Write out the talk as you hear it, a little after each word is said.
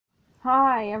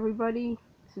Hi everybody,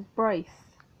 this is Bryce.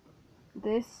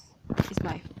 This is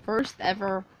my first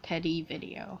ever Teddy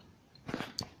video.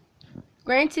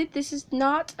 Granted, this is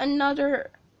not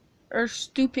another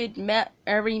stupid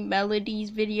Airy Melodies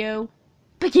video,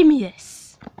 but give me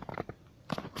this.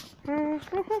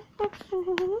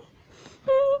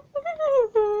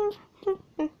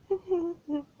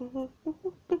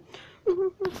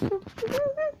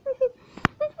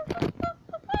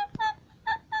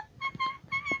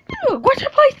 Would you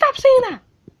please stop saying that?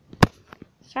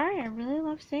 Sorry, I really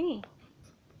love singing.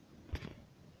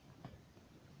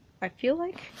 I feel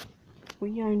like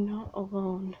we are not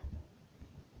alone.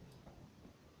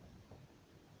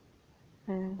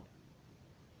 And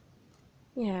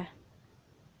yeah.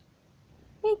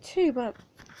 Me too, but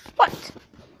what?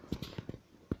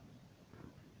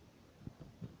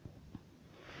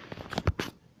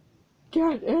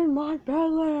 Get in my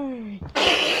belly!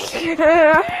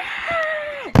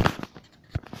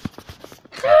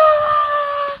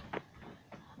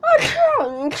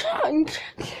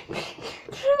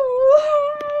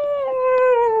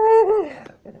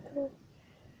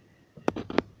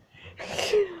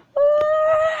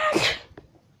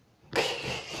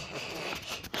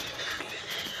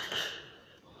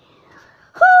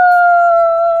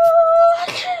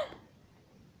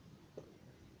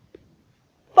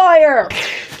 Fire!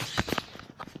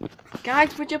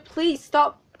 Guys, would you please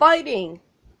stop fighting?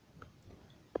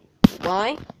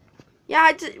 Why?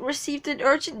 Yeah, I received an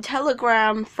urgent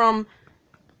telegram from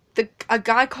a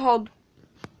guy called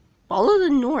Follow the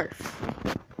North.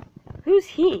 Who's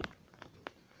he?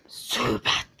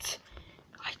 Zubat!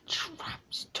 I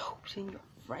trapped Toad and your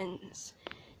friends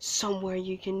somewhere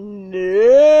you can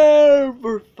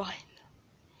never find them.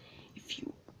 If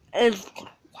you ever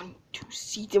want to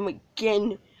see them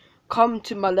again, come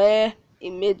to my lair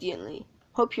immediately.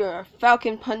 Hope your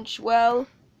falcon punch well.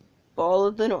 Follow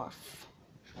the North.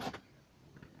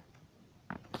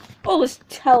 Oh, this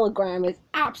telegram is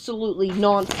absolutely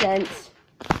nonsense.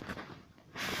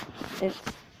 It's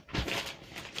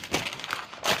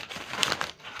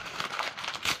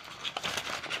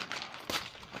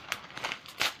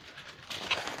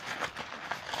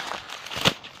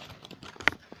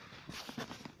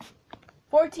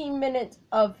 "14 minutes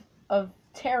of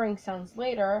tearing sounds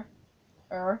later,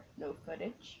 no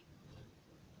footage.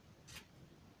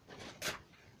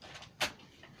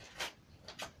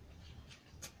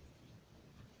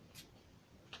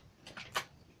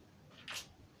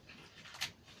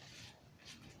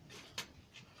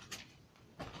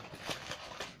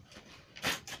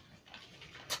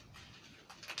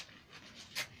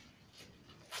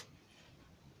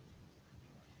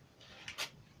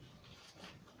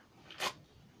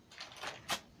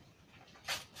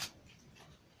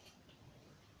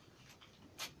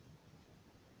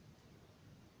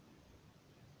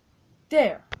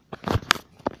 There.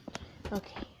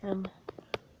 Okay,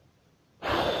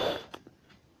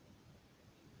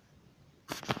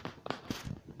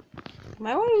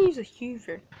 might want to use a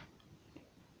Hoover.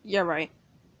 Yeah, right.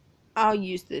 I'll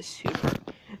use this Hoover.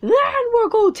 Then we're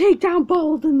gonna take down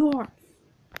Follow the North.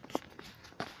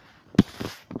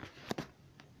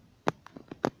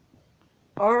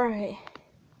 Alright.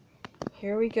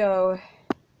 Here we go.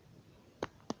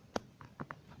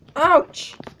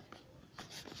 Ouch!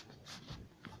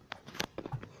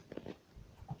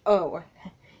 Oh,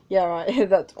 yeah, right.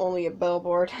 That's only a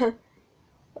billboard.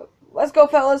 Let's go,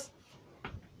 fellas.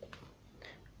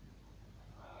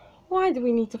 Why do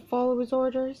we need to follow his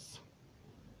orders?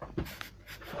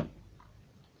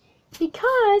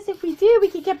 Because if we do, we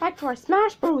can get back to our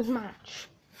Smash Bros. Match.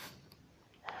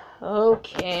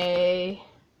 Okay.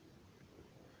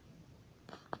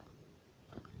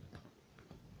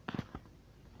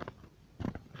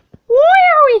 Why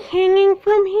are we hanging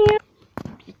from here?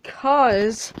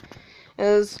 Because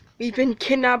we've been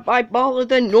kidnapped by Follow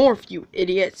the North, you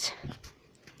idiots.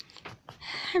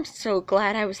 I'm so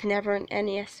glad I was never an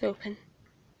NES Open.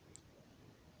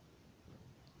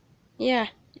 Yeah,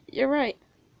 you're right.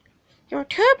 Your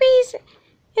tubies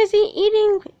is he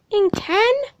eating in 10?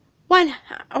 I'm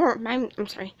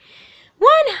sorry.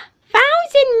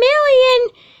 1,000 million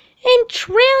and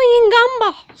trillion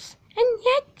gumballs. And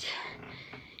yet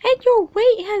your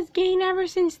weight has gained ever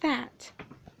since that.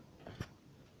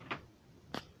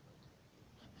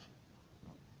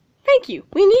 Thank you.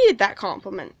 We needed that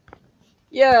compliment.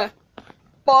 Yeah.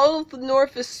 Follow the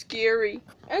North is scary.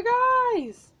 Hey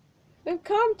guys! They've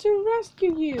come to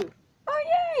rescue you. Oh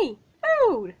yay!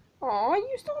 Food! Aw,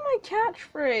 you stole my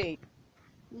catchphrase.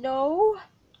 No,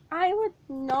 I would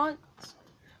not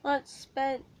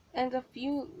spend a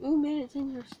few minutes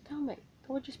in your stomach.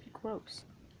 That would just be gross.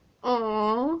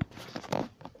 Aww.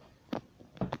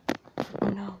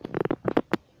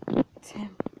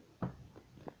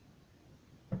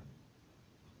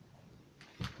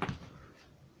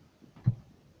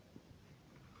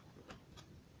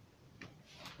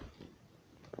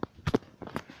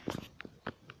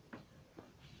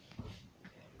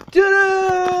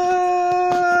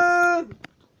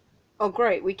 Oh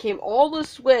great, we came all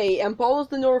this way, and Ball of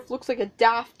the North looks like a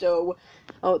dafto.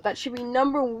 Oh, that should be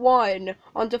number 1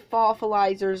 on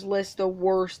Dawfalfulizer's list of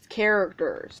worst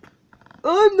characters.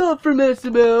 I'm not from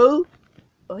SML.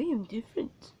 I am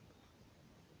different.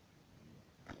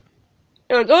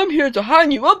 And I'm here to hang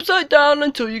you upside down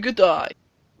until you could die.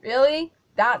 Really?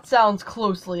 That sounds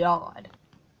closely odd.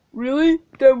 Really?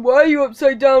 Then why are you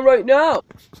upside down right now?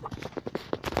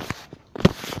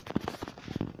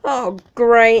 Oh,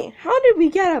 great. How did we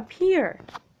get up here?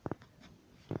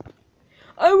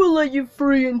 I will let you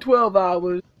free in 12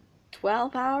 hours.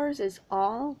 12 hours is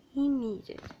all he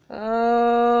needed.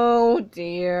 Oh,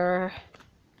 dear.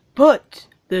 But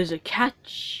there's a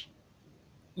catch.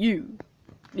 You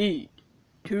need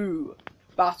to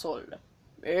battle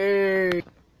me.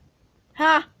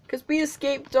 Ha! 'Cause we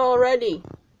escaped already.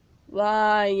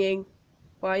 Lying.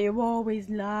 Why are you always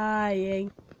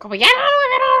lying? Can we get on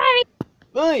with it already?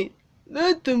 Fine.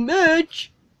 Let the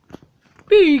match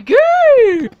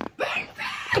begin!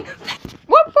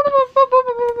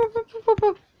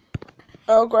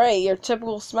 Oh great, your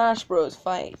typical Smash Bros.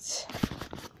 Fight.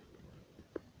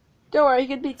 Don't worry, you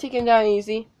can be taken down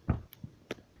easy.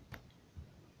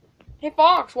 Hey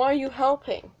Fox, why are you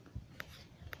helping?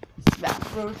 Smash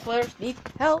Bros. Players need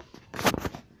help.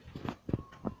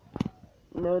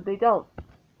 No, they don't.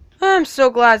 I'm so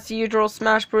glad it's the usual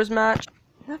Smash Bros. Match.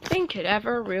 Nothing could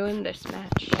ever ruin this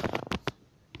match.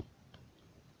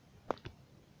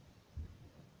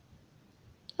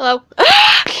 Hello.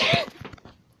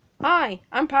 Hi,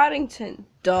 I'm Paddington.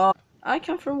 Duh. I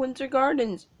come from Winter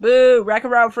Gardens. Boo!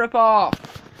 Wreck-A-Ralph rip-off.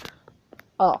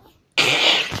 Oh.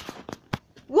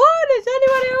 What? Is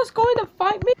anyone else going to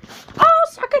fight me? Oh,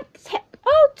 suck a toe.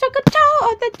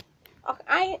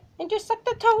 I just suck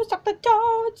the toe, suck the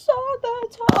toe.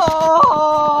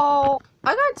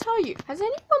 I gotta tell you, has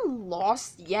anyone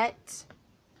lost yet?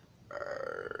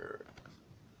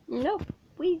 Nope,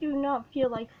 we do not feel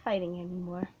like fighting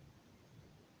anymore.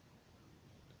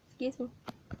 Excuse me.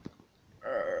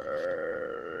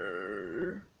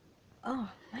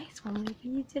 Oh, nice one. Maybe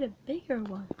you did a bigger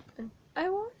one. I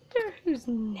wonder who's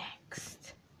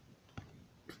next.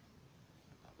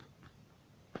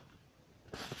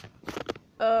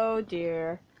 Oh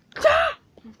dear.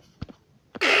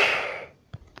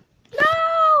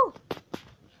 No!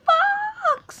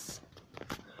 Fox!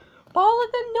 Ball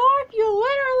of the North, you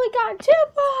literally got too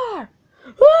far!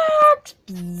 What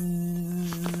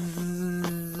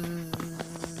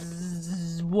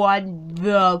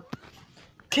the...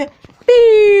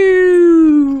 Boom!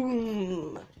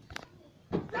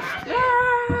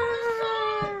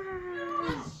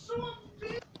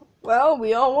 Well,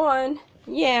 we all won.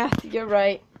 Yeah, you're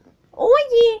right. Oh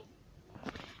yeah!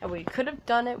 And we could have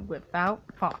done it without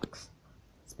Fox.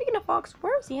 Speaking of Fox,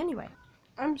 where is he anyway?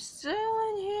 I'm still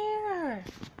in here.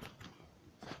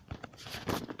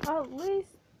 At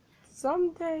least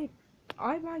someday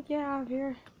I might get out of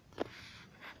here.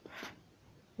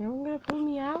 You're gonna pull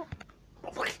me out?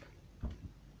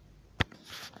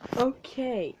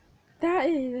 Okay, that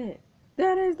is it.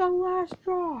 That is the last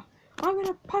straw. I'm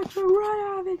gonna punch you right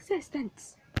out of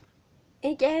existence.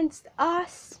 Against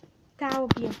us, that will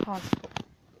be impossible.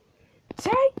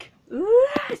 Take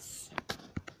this!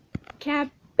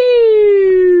 Kaboom!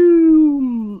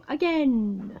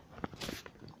 Again.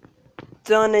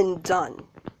 Done and done.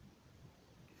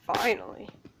 Finally.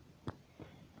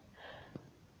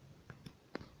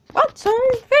 What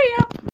time